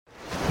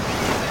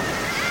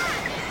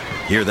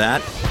Hear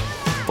that?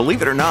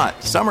 Believe it or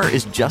not, summer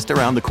is just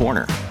around the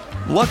corner.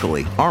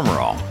 Luckily, Armor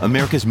All,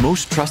 America's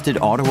most trusted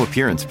auto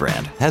appearance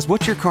brand, has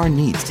what your car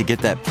needs to get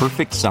that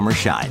perfect summer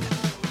shine.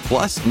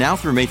 Plus, now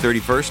through May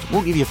 31st,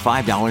 we'll give you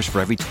 $5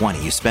 for every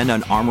 $20 you spend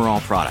on Armor All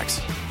products.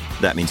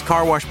 That means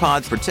car wash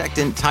pods,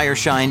 protectant, tire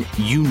shine,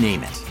 you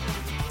name it.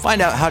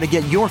 Find out how to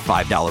get your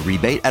 $5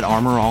 rebate at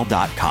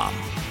armorall.com.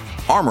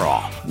 Armor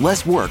All,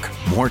 less work,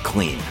 more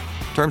clean.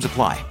 Terms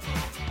apply.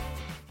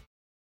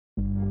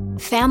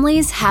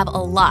 Families have a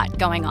lot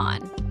going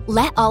on.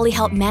 Let Ollie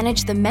help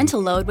manage the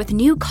mental load with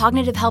new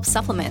cognitive help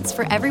supplements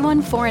for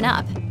everyone 4 and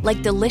up,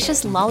 like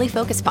delicious Lolly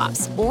Focus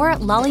Pops or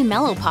Lolly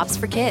Mellow Pops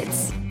for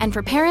kids. And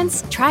for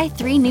parents, try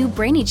 3 new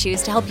Brainy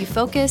Chews to help you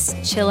focus,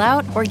 chill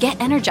out, or get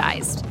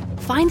energized.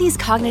 Find these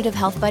cognitive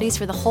health buddies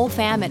for the whole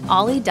fam at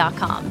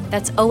ollie.com.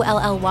 That's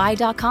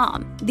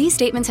OLLY.com. These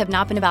statements have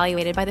not been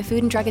evaluated by the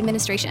Food and Drug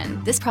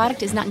Administration. This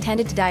product is not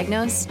intended to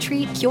diagnose,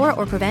 treat, cure,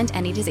 or prevent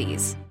any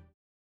disease.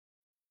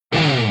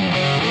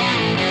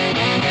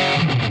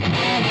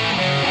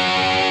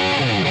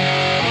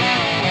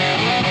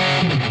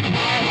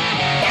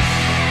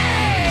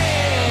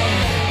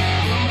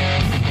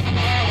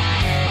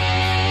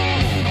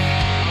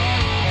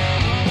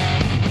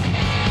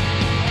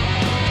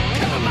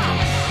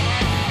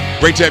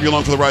 Great to have you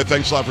along for the ride.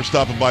 Thanks a lot for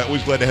stopping by.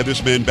 Always glad to have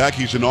this man back.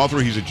 He's an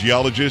author. He's a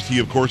geologist. He,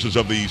 of course, is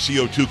of the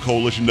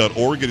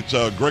CO2coalition.org. And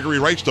it's Gregory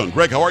Wrightstone.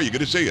 Greg, how are you? Good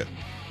to see you.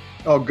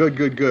 Oh, good.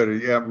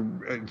 Yeah,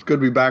 it's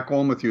good to be back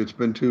on with you. It's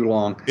been too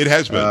long. It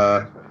has been.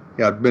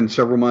 Yeah, it's been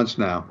several months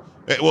now.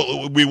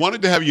 Well, we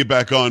wanted to have you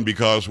back on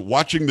because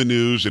watching the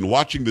news and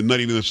watching the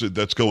nuttiness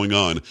that's going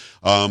on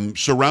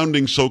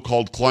surrounding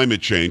so-called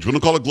climate change, we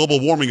don't call it global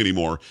warming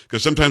anymore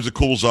because sometimes it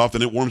cools off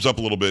and it warms up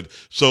a little bit.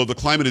 So the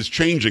climate is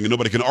changing and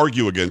nobody can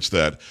argue against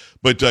that.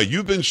 But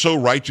you've been so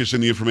righteous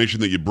in the information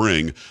that you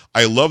bring.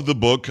 I love the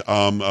book,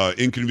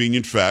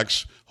 Inconvenient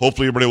Facts.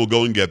 Hopefully everybody will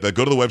go and get that.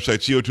 Go to the website,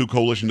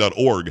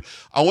 CO2coalition.org.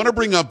 I want to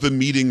bring up the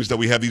meetings that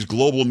we have, these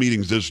global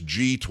meetings, this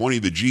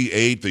G20, the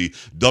G8, the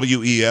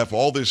WEF,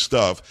 all this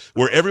stuff,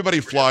 where everybody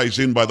flies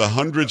in by the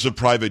hundreds of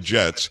private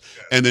jets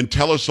and then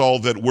tell us all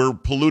that we're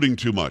polluting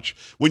too much.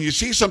 When you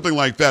see something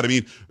like that, I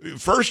mean,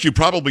 first, you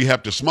probably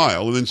have to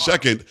smile. And then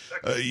second,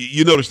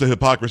 you notice the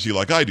hypocrisy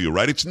like I do,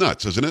 right? It's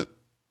nuts, isn't it?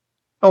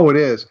 Oh, it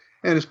is.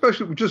 And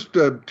especially just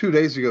 2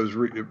 days ago, it was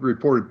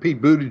reported Pete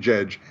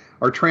Buttigieg,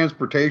 our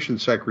transportation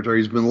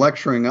secretary, has been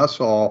lecturing us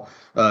all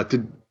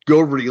to go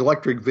over the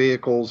electric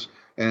vehicles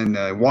and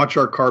watch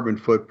our carbon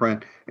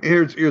footprint.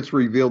 And it's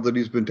revealed that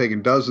he's been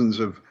taking dozens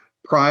of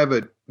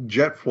private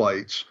jet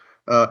flights.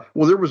 Well,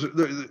 there was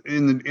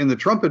in the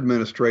Trump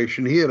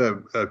administration, he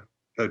had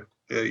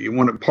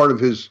part of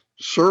his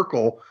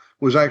circle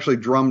was actually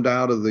drummed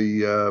out of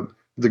the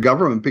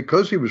government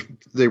because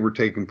they were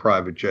taking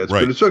private jets. Right.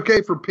 But it's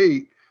okay for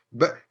Pete.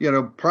 But,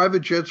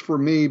 private jets for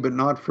me, but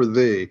not for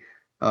thee.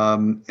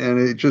 And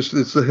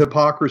it's the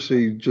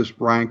hypocrisy just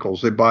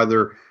rankles. They buy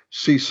their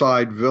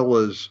seaside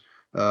villas,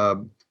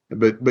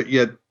 but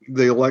yet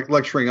they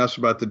lecturing us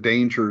about the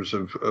dangers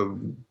of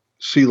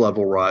sea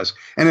level rise.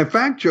 And in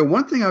fact, Joe,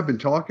 one thing I've been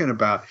talking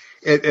about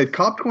at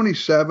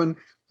COP27,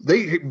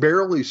 they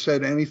barely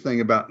said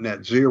anything about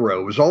net zero.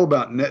 It was all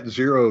about net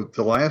zero,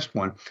 the last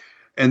one.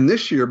 And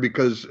this year,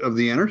 because of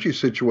the energy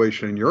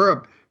situation in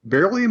Europe,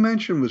 barely a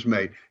mention was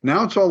made.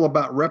 Now it's all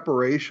about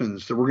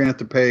reparations that we're going to have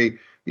to pay.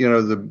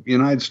 The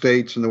United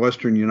States and the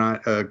Western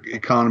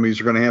economies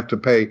are going to have to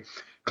pay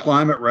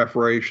climate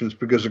reparations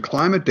because of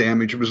climate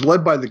damage. It was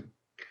led by the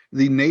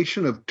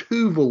nation of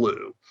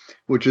Tuvalu,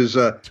 which is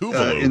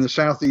in the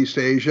Southeast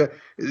Asia,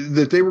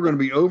 that they were going to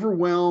be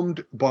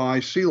overwhelmed by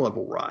sea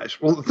level rise.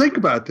 Well, think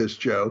about this,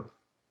 Joe.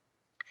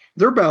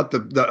 They're about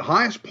the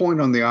highest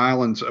point on the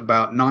island's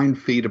about 9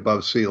 feet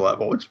above sea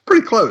level. It's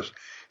pretty close,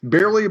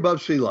 barely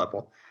above sea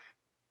level.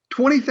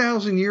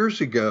 20,000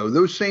 years ago,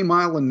 those same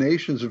island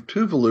nations of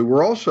Tuvalu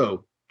were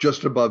also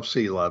just above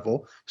sea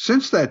level.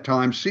 Since that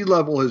time, sea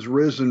level has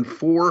risen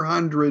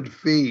 400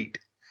 feet.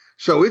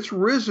 So it's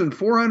risen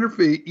 400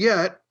 feet,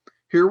 yet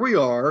here we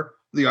are.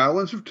 The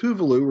islands of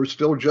Tuvalu are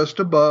still just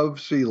above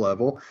sea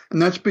level,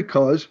 and that's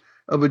because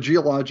of a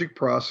geologic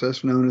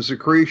process known as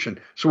accretion.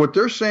 So what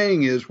they're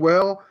saying is,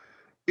 well,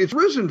 it's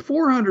risen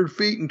 400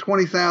 feet in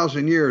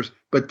 20,000 years,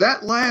 but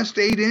that last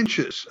 8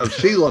 inches of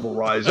sea level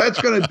rise, that's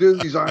going to do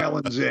these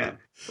islands in,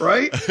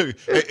 right?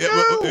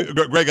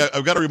 Greg,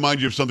 I've got to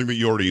remind you of something that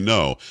you already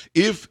know.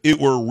 If it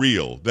were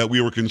real that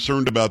we were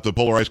concerned about the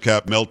polar ice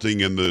cap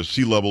melting and the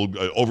sea level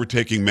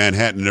overtaking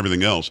Manhattan and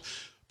everything else,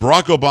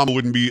 Barack Obama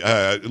wouldn't be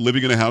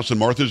living in a house in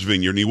Martha's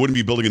Vineyard, and he wouldn't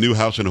be building a new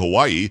house in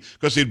Hawaii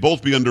because they'd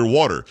both be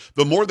underwater.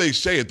 The more they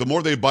say it, the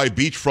more they buy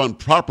beachfront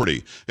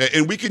property.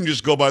 And we can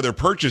just go by their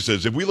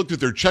purchases. If we looked at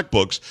their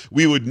checkbooks,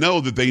 we would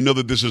know that they know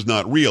that this is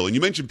not real. And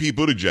you mentioned Pete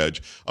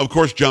Buttigieg. Of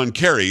course, John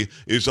Kerry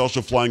is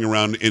also flying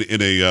around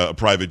in a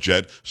private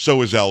jet.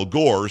 So is Al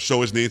Gore.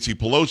 So is Nancy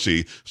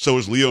Pelosi. So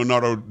is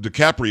Leonardo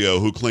DiCaprio,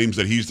 who claims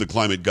that he's the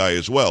climate guy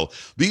as well.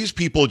 These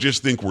people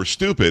just think we're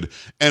stupid.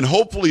 And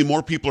hopefully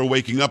more people are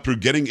waking up through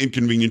getting getting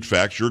Inconvenient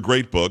Facts, your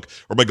great book,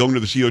 or by going to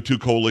the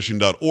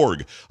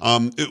CO2coalition.org.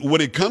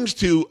 When it comes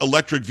to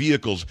electric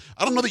vehicles,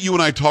 I don't know that you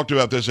and I talked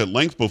about this at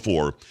length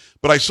before,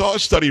 but I saw a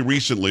study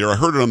recently, or I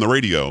heard it on the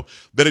radio,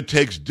 that it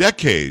takes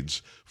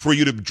decades for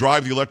you to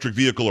drive the electric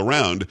vehicle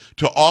around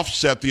to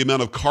offset the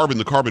amount of carbon,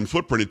 the carbon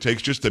footprint it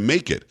takes just to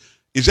make it.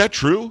 Is that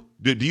true?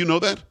 Do you know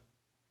that?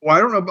 Well, I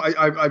don't know.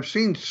 I've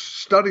seen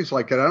studies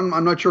like that.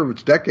 I'm not sure if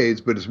it's decades,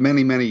 but it's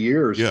many, many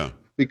years. Yeah.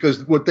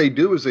 Because what they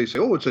do is they say,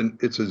 "Oh, it's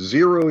a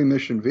zero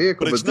emission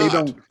vehicle," But they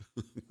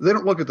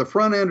don't look at the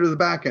front end or the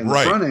back end.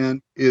 Right. The front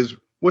end is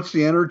what's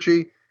the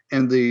energy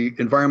and the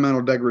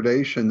environmental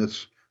degradation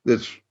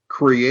that's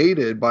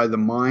created by the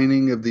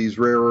mining of these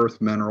rare earth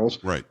minerals,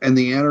 right, and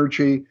the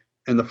energy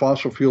and the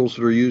fossil fuels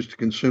that are used to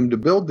consume to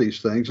build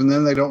these things. And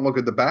then they don't look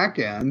at the back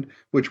end,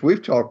 which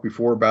we've talked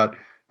before about.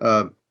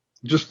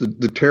 Just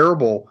the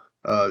terrible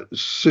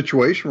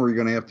situation where you're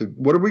going to have to,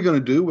 what are we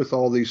going to do with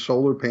all these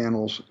solar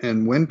panels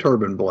and wind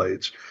turbine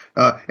blades?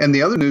 And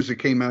the other news that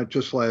came out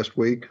just last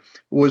week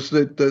was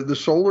that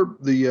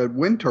the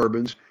wind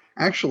turbines,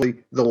 actually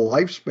the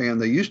lifespan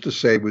they used to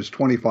say was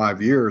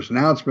 25 years.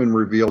 Now it's been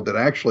revealed that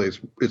actually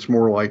it's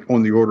more like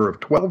on the order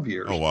of 12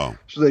 years. Oh, wow.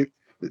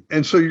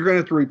 So you're going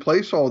to have to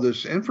replace all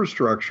this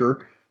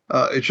infrastructure.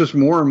 It's just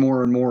more and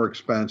more and more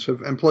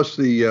expensive. And plus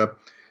the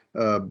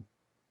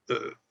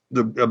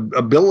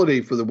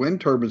ability for the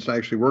wind turbines to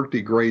actually work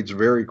degrades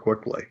very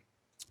quickly.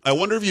 I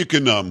wonder if you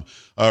can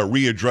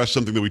readdress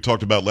something that we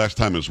talked about last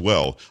time as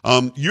well.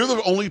 You're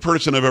the only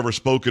person I've ever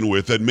spoken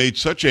with that made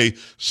such a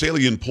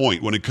salient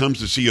point when it comes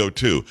to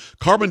CO2.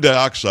 Carbon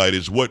dioxide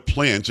is what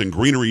plants and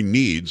greenery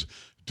needs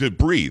to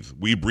breathe.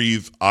 We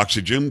breathe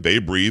oxygen, they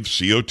breathe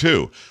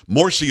CO2.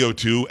 More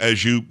CO2,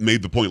 as you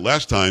made the point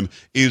last time,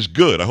 is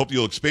good. I hope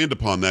you'll expand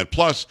upon that.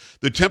 Plus,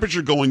 the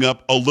temperature going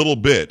up a little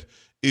bit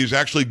is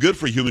actually good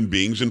for human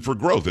beings and for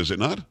growth, is it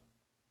not?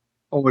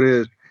 Oh, it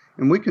is.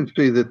 And we can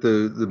see that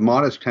the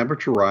modest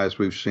temperature rise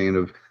we've seen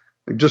of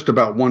just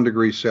about 1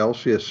 degree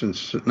Celsius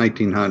since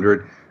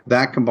 1900,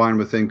 that combined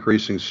with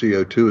increasing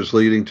CO2 is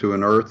leading to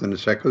an Earth and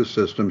its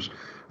ecosystems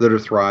that are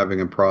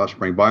thriving and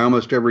prospering. By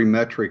almost every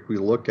metric we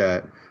look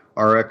at,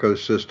 our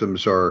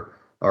ecosystems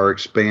are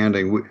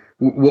expanding.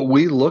 What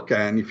we look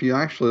at, and if you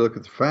actually look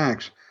at the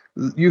facts,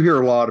 you hear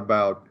a lot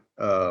about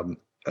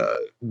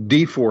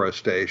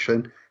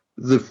deforestation.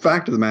 The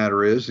fact of the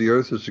matter is the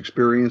Earth is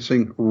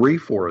experiencing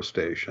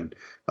reforestation.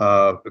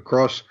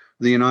 Across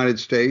the United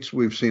States,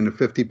 we've seen a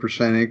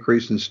 50%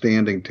 increase in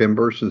standing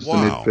timber since the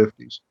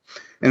mid-'50s.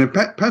 And in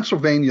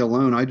Pennsylvania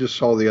alone, I just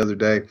saw the other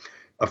day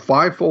a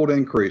 5-fold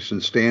increase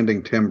in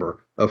standing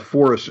timber of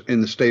forests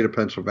in the state of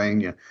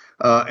Pennsylvania.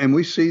 And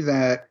we see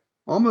that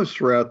almost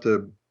throughout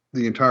the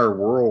entire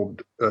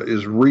world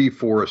is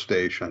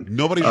reforestation.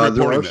 Nobody's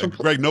reporting that.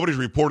 Greg, nobody's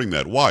reporting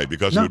that. Why?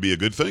 Because it would be a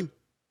good thing?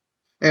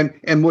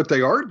 And what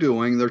they are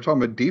doing, they're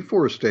talking about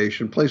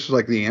deforestation, places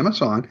like the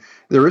Amazon.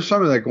 There is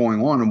some of that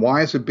going on. And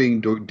why is it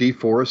being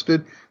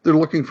deforested? They're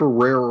looking for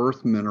rare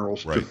earth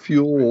minerals to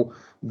fuel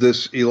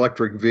this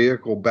electric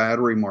vehicle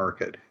battery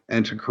market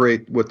and to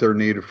create what they're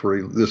needed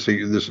for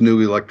this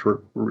new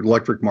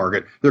electric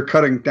market. They're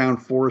cutting down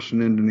forests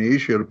in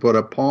Indonesia to put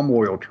up palm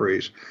oil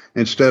trees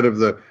instead of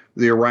the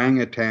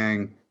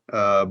orangutan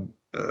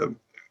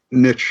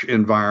niche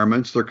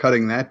environments. They're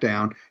cutting that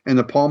down, and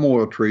the palm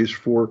oil trees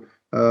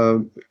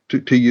to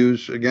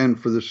use again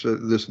for this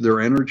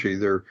their energy,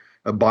 their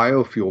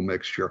biofuel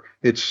mixture.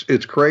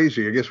 It's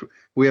crazy. I guess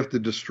we have to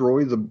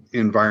destroy the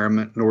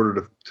environment in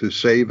order to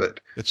save it.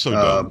 It's so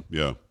dumb.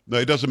 Yeah, no,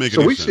 it doesn't make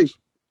any sense.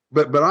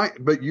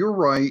 But you're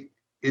right.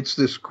 It's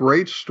this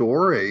great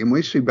story, and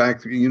we see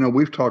back.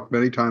 We've talked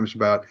many times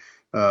about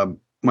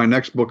my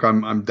next book.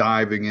 I'm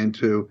diving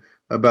into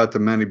about the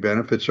many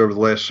benefits over the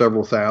last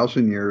several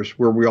thousand years,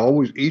 where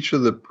each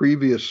of the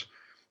previous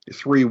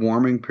 3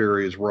 warming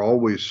periods were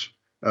always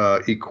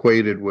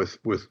equated with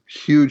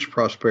huge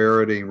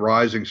prosperity,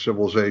 rising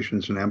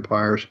civilizations and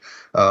empires.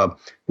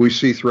 We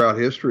see throughout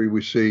history,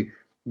 we see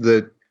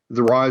that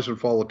the rise and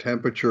fall of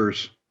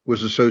temperatures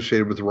was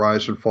associated with the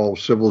rise and fall of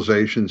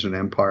civilizations and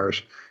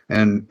empires,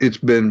 and it's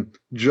been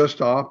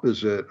just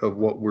opposite of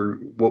what we're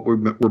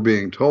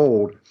being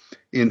told.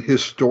 And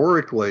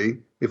historically,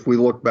 if we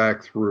look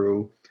back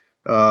through,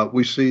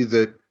 we see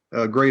that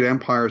great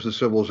empires and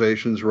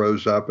civilizations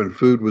rose up, and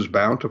food was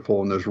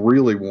bountiful in those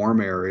really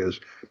warm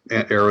eras,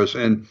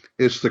 and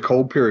it's the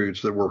cold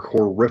periods that were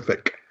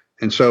horrific.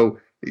 And so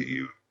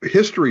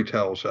history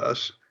tells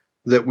us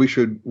that we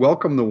should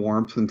welcome the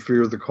warmth and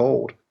fear the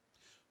cold.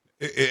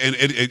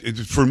 And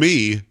for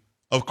me,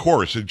 of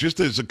course, just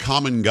as a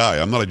common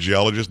guy, I'm not a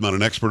geologist, not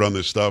an expert on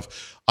this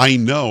stuff. I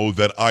know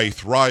that I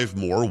thrive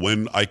more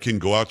when I can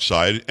go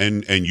outside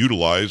and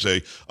utilize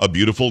a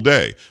beautiful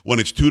day. When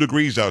it's 2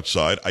 degrees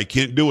outside, I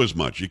can't do as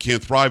much. You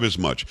can't thrive as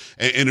much.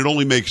 And it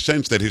only makes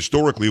sense that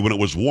historically, when it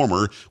was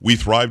warmer, we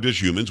thrived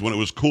as humans. When it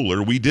was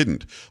cooler, we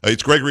didn't.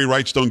 It's Gregory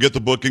Wrightstone. Get the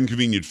book,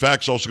 Inconvenient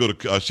Facts. Also go to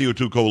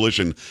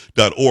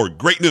CO2coalition.org.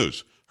 Great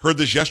news. Heard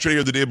this yesterday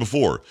or the day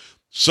before.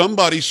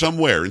 Somebody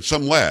somewhere in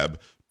some lab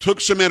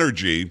took some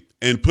energy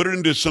and put it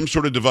into some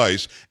sort of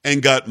device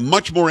and got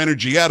much more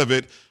energy out of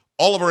it,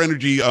 all of our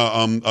energy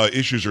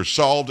issues are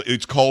solved.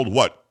 It's called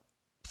what?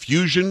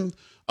 Fusion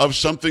of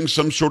something,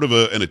 some sort of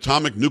an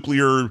atomic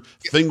nuclear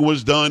thing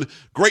was done.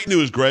 Great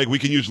news, Greg. We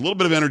can use a little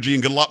bit of energy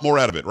and get a lot more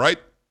out of it, right?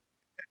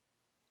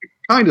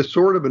 Kind of,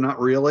 sort of, but not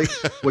really.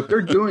 What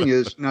they're doing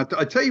is, now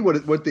I tell you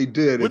what they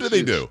did. What did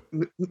they do?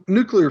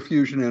 Nuclear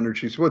fusion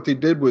energy. So what they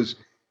did was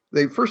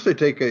they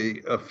take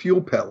a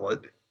fuel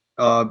pellet.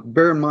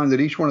 Bear in mind that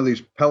each one of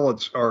these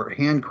pellets are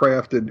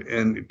handcrafted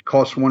and it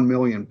costs $1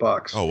 million.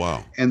 Oh,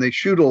 wow. And they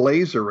shoot a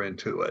laser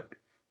into it.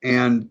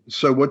 And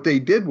so what they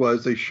did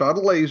was they shot a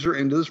laser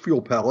into this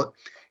fuel pellet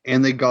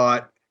and they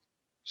got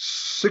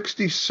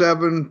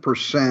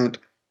 67%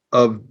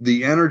 of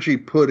the energy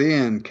put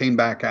in came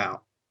back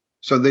out.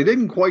 So they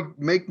didn't quite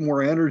make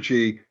more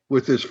energy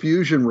with this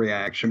fusion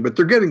reaction, but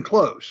they're getting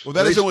close. Well,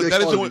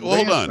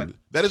 hold on.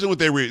 That isn't what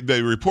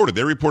they reported.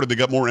 They reported they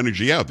got more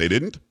energy out. They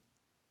didn't?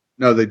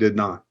 No, they did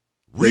not.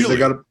 Really?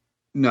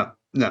 No.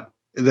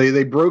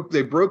 They broke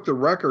the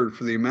record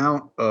for the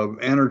amount of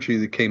energy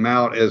that came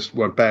out as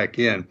went back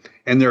in,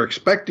 and they're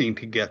expecting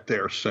to get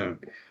there soon.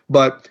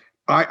 But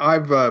I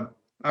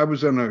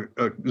was in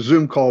a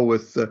Zoom call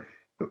with.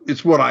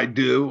 It's what I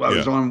do. I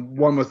was on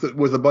one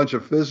with a bunch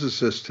of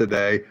physicists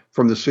today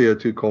from the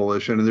CO2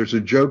 Coalition, and there's a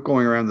joke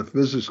going around the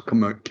physics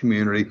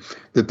community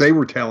that they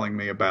were telling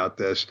me about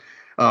this.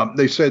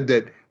 They said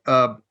that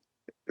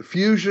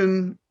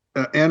fusion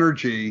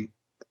energy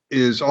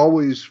is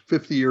always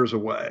 50 years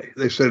away.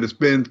 They said it's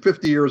been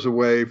 50 years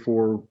away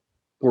for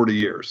 40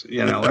 years.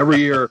 Every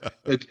year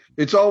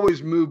it's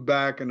always moved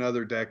back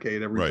another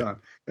decade every time.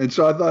 And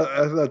so I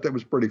thought that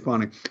was pretty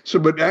funny. So,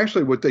 but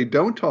actually, what they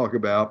don't talk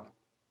about.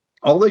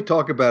 All they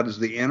talk about is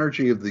the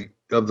energy of the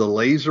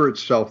laser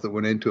itself that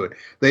went into it.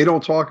 They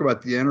don't talk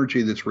about the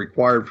energy that's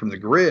required from the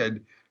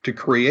grid to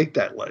create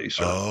that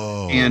laser.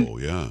 Oh, and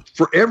yeah.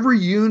 For every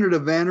unit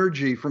of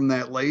energy from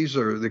that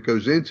laser that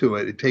goes into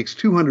it, it takes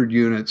 200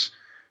 units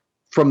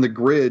from the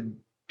grid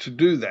to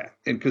do that.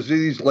 And because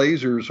these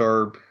lasers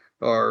are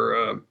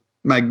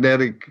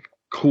magnetic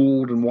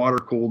cooled and water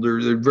cooled,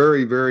 they're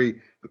very,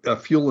 very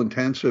fuel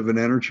intensive and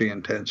energy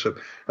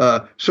intensive.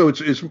 So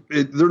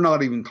they're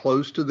not even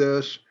close to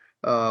this.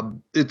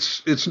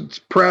 It's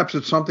perhaps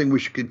it's something we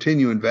should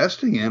continue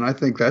investing in. I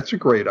think that's a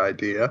great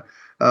idea.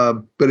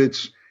 But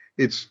it's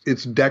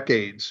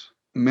decades,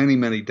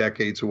 many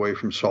decades away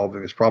from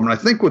solving this problem. And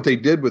I think what they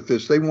did with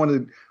this,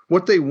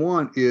 what they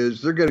want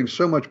is they're getting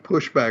so much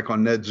pushback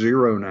on net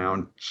zero now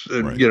and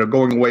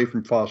going away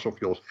from fossil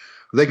fuels.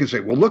 They can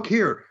say, well, look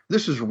here,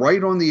 this is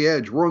right on the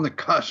edge. We're on the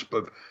cusp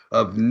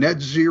of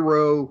net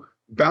zero,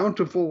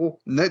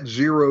 bountiful net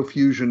zero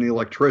fusion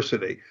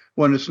electricity.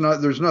 When it's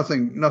not, there's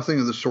nothing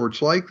of the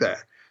sorts like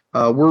that.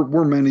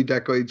 We're many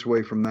decades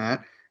away from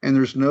that, and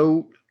there's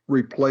no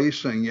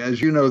replacing.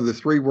 As you know, the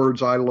three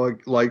words I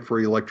like for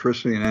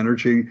electricity and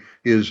energy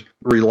is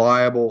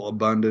reliable,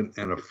 abundant,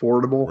 and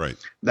affordable. Right.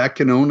 That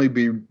can only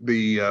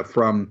be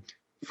from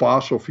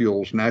fossil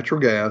fuels. Natural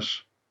gas,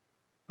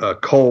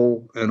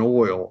 coal, and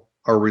oil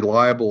are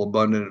reliable,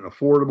 abundant, and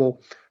affordable.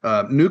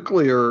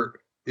 Nuclear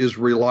is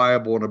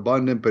reliable and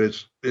abundant, but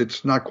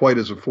it's not quite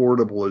as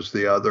affordable as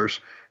the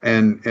others.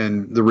 And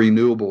the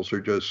renewables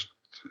are just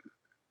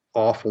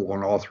awful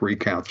on all three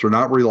counts. They're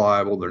not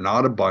reliable, they're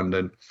not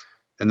abundant,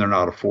 and they're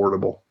not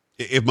affordable.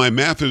 If my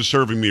math is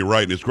serving me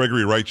right, and it's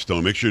Gregory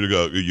Wrightstone, make sure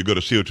you go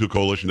to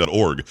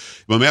co2coalition.org.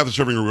 If my math is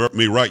serving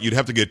me right, you'd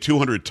have to get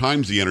 200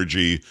 times the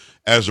energy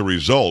as a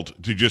result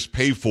to just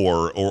pay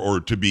for or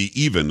to be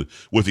even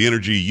with the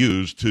energy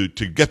used to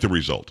get the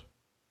result.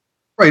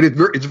 Right.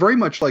 It's very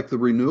much like the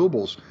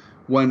renewables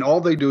when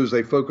all they do is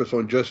they focus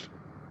on just,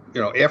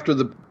 after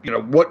the,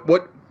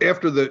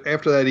 after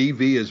that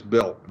EV is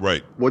built.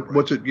 Right.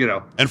 What's it,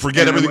 And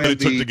forget everything that it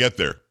took to get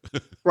there.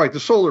 Right.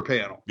 The solar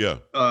panel. Yeah.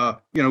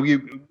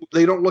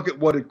 They don't look at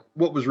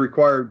what was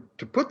required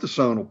to put the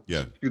solar,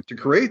 to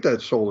create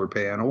that solar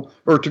panel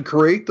or to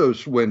create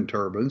those wind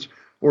turbines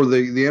or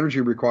the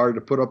energy required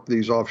to put up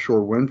these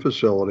offshore wind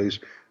facilities,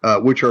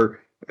 which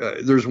are,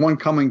 there's one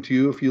coming to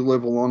you if you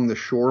live along the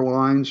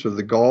shorelines of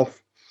the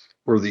Gulf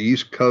or the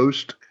East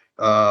Coast.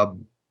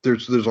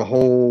 There's a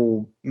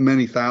whole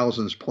many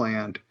thousands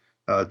planned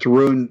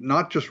to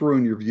not just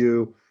ruin your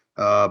view,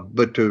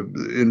 but to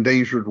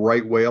endangered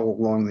right whale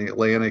along the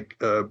Atlantic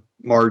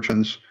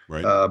margins.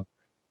 Right.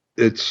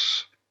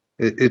 It's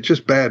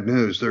just bad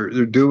news.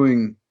 They're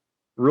doing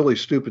really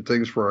stupid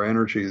things for our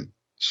energy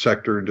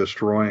sector and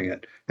destroying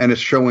it. And it's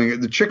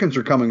showing the chickens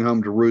are coming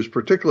home to roost,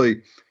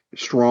 particularly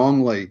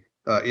strongly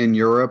in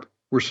Europe.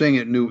 We're seeing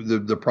it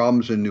the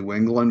problems in New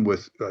England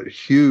with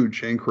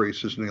huge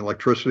increases in the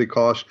electricity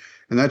costs.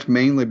 And that's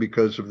mainly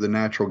because of the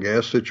natural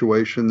gas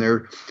situation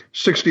there.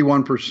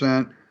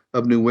 61%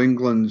 of New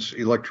England's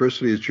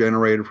electricity is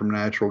generated from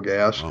natural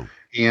gas. Wow.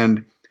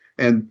 And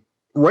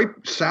right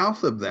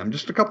south of them,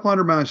 just a couple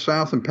hundred miles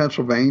south in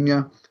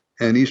Pennsylvania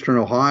and eastern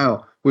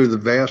Ohio, we have the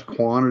vast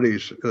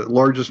quantities,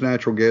 largest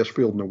natural gas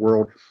field in the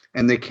world.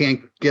 And they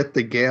can't get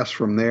the gas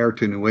from there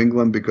to New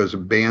England because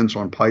of bans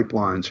on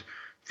pipelines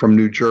from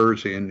New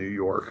Jersey and New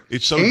York.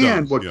 It's so and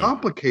dumb. what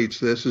complicates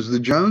this is the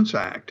Jones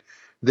Act.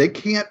 They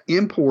can't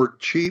import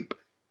cheap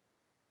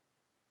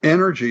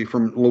energy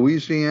from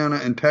Louisiana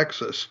and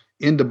Texas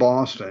into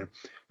Boston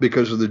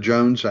because of the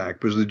Jones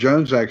Act. Because the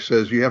Jones Act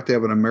says you have to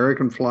have an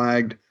American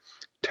flagged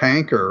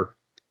tanker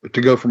to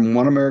go from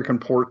one American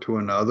port to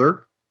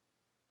another.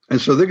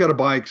 And so they got to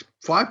buy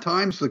 5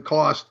 times the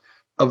cost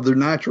of their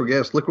natural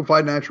gas,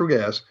 liquefied natural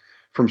gas,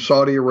 from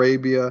Saudi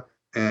Arabia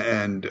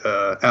and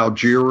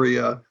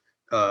Algeria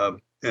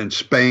and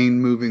Spain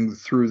moving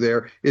through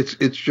there. It's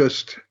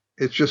just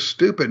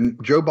stupid.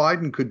 And Joe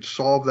Biden could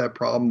solve that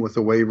problem with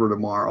a waiver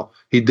tomorrow.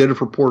 He did it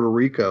for Puerto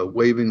Rico,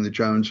 waiving the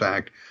Jones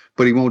Act,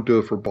 but he won't do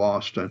it for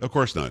Boston. Of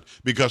course not,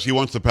 because he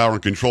wants the power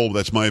and control.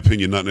 That's my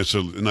opinion, not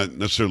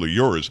necessarily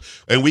yours.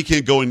 And we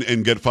can't go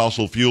and get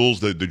fossil fuels.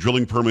 The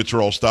drilling permits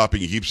are all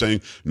stopping. He keeps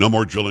saying, no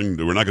more drilling.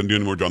 We're not going to do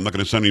any more drilling. I'm not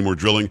going to send any more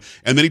drilling.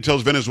 And then he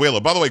tells Venezuela,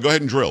 by the way, go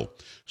ahead and drill.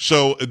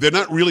 So they're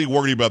not really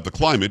worried about the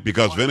climate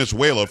because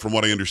Venezuela, from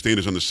what I understand,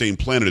 is on the same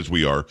planet as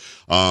we are.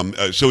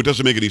 So it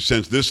doesn't make any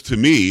sense. This, to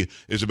me,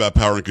 is about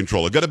power and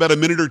control. I've got about a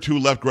minute or two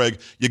left, Greg.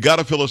 You got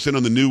to fill us in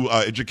on the new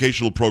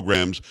educational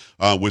programs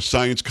with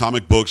science,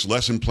 comic books,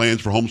 lesson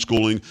plans for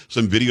homeschooling,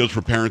 some videos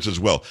for parents as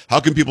well. How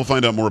can people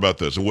find out more about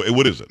this? And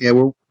what is it? Yeah,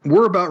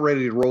 we're about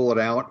ready to roll it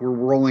out. We're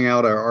rolling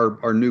out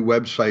our new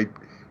website.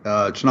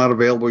 It's not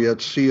available yet.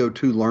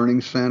 CO2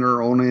 Learning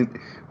Center on it.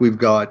 We've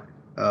got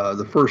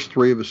the first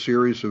 3 of a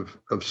series of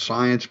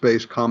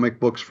science-based comic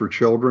books for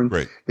children.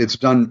 Right. It's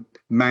done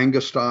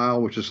manga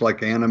style, which is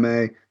like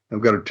anime.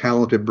 I've got a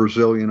talented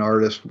Brazilian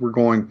artist. We're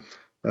going.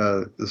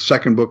 The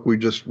second book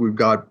we've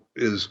got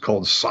is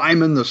called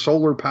Simon the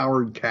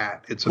Solar-Powered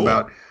Cat. It's cool.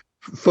 About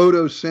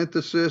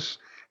photosynthesis,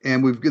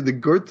 and the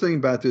good thing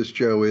about this,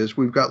 Joe, is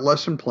we've got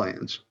lesson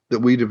plans that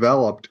we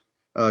developed.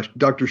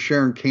 Dr.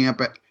 Sharon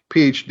Camp,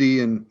 PhD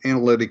in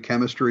analytic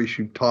chemistry,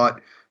 she taught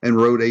and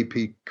wrote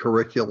AP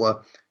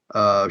curricula.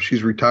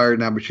 She's retired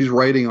now, but she's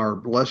writing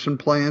our lesson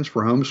plans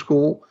for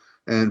homeschool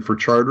and for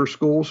charter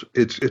schools.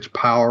 It's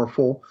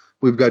powerful.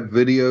 We've got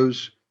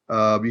videos.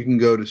 You can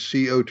go to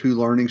CO2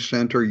 Learning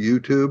Center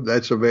YouTube.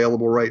 That's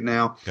available right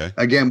now. Okay.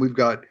 Again, we've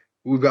got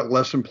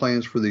lesson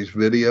plans for these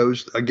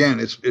videos. Again,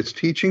 it's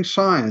teaching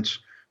science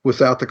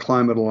without the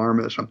climate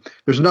alarmism.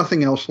 There's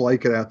nothing else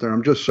like it out there.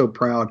 I'm just so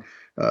proud.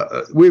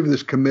 We have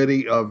this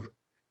committee of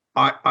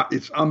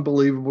it's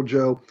unbelievable,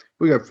 Joe.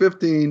 We got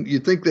 15.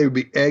 You'd think they would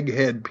be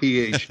egghead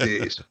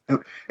PhDs.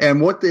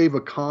 And what they've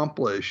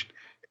accomplished,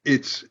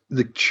 it's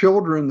the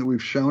children that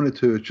we've shown it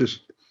to,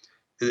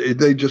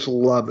 they just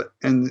love it.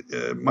 And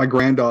my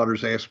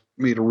granddaughter's asked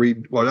me to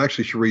read. Well,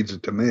 actually, she reads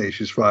it to me.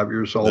 She's 5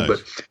 years old, Nice.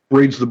 But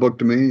reads the book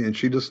to me, and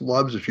she just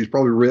loves it. She's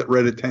probably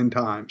read it 10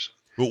 times.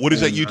 Well, what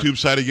is that YouTube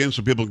site again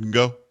so people can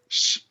go?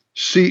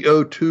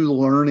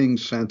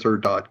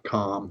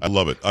 CO2learningcenter.com. I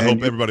love it. I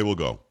hope everybody will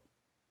go.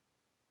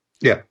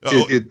 Yeah,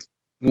 it's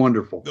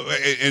wonderful.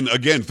 And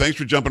again, thanks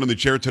for jumping on the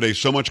chair today.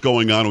 So much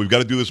going on. We've got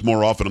to do this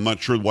more often. I'm not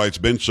sure why it's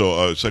been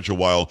such a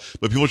while,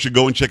 but people should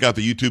go and check out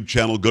the YouTube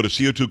channel. Go to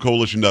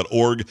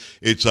co2coalition.org.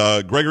 It's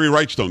Gregory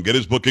Wrightstone. Get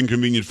his book,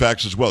 Inconvenient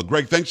Facts, as well.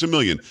 Greg, thanks a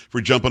million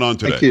for jumping on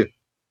today. Thank you.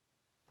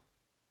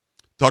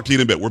 Talk to you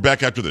in a bit. We're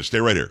back after this.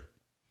 Stay right here.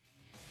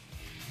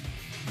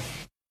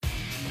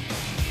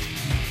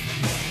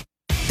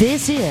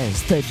 This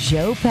is the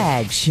Joe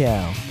Pags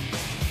Show.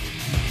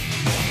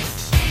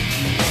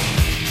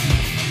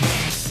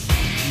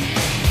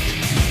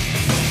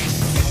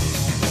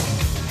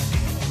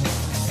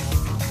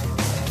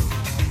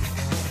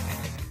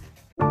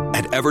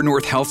 At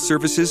Evernorth Health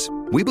Services,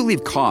 we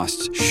believe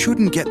costs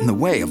shouldn't get in the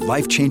way of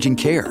life-changing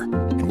care,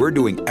 and we're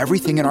doing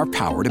everything in our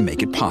power to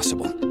make it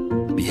possible.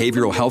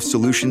 Behavioral health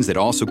solutions that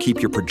also keep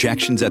your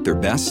projections at their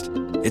best?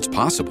 It's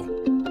possible.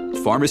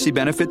 Pharmacy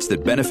benefits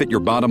that benefit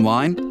your bottom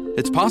line?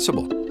 It's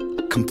possible.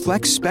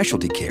 Complex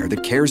specialty care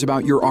that cares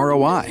about your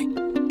ROI?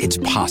 It's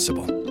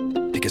possible.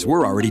 Because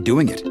we're already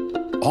doing it.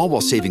 All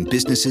while saving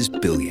businesses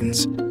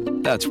billions.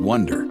 That's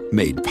Wonder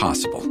made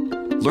possible.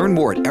 Learn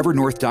more at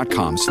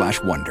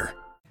evernorth.com/wonder.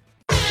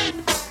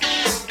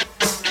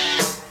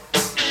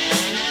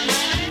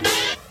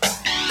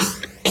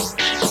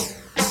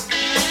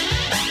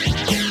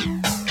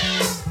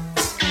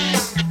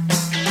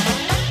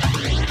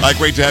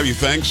 Great to have you.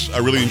 Thanks. I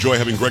really enjoy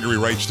having Gregory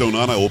Wrightstone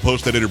on. I will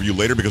post that interview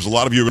later because a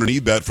lot of you are going to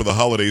need that for the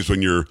holidays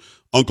when your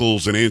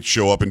uncles and aunts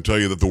show up and tell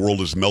you that the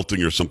world is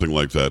melting or something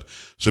like that.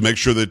 So make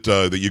sure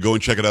that you go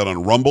and check it out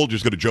on Rumble.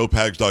 Just go to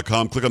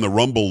joepags.com. Click on the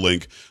Rumble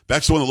link.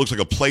 That's the one that looks like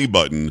a play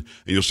button, and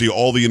you'll see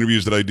all the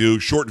interviews that I do.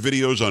 Short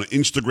videos on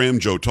Instagram,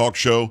 Joe Talk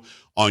Show.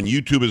 On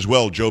YouTube as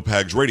well, Joe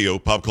Pags Radio,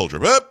 Pop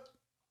Culture. Up.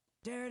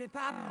 Dirty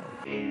Pop.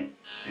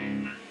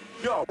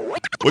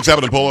 What's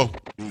happening, Polo?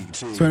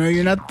 So I know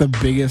you're not the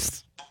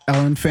biggest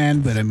Ellen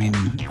fan, but I mean,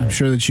 I'm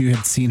sure that you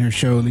had seen her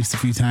show at least a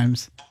few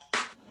times.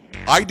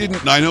 I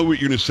know what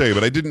you're going to say,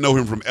 but I didn't know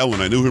him from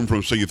Ellen. I knew him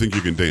from So You Think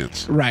You Can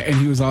Dance. Right, and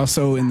he was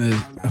also in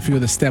a few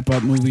of the Step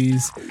Up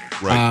movies.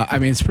 Right. I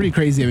mean, it's pretty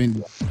crazy. I mean,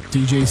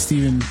 DJ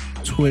Steven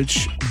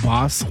Twitch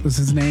Boss was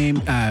his name.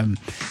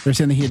 They're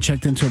saying that he had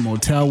checked into a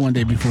motel one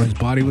day before his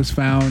body was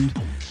found.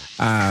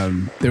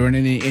 There weren't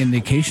any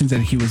indications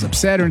that he was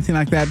upset or anything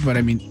like that, but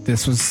I mean,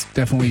 this was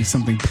definitely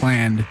something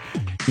planned,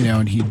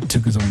 and he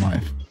took his own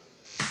life.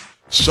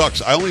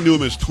 Sucks. I only knew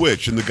him as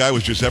Twitch, and the guy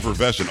was just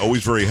effervescent,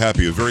 always very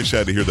happy. I'm very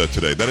sad to hear that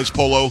today. That is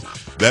Polo.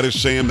 That is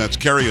Sam. That's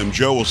Carrie. I'm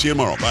Joe. We'll see you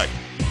tomorrow. Bye.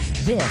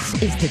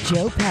 This is the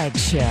Joe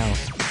Pags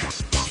Show.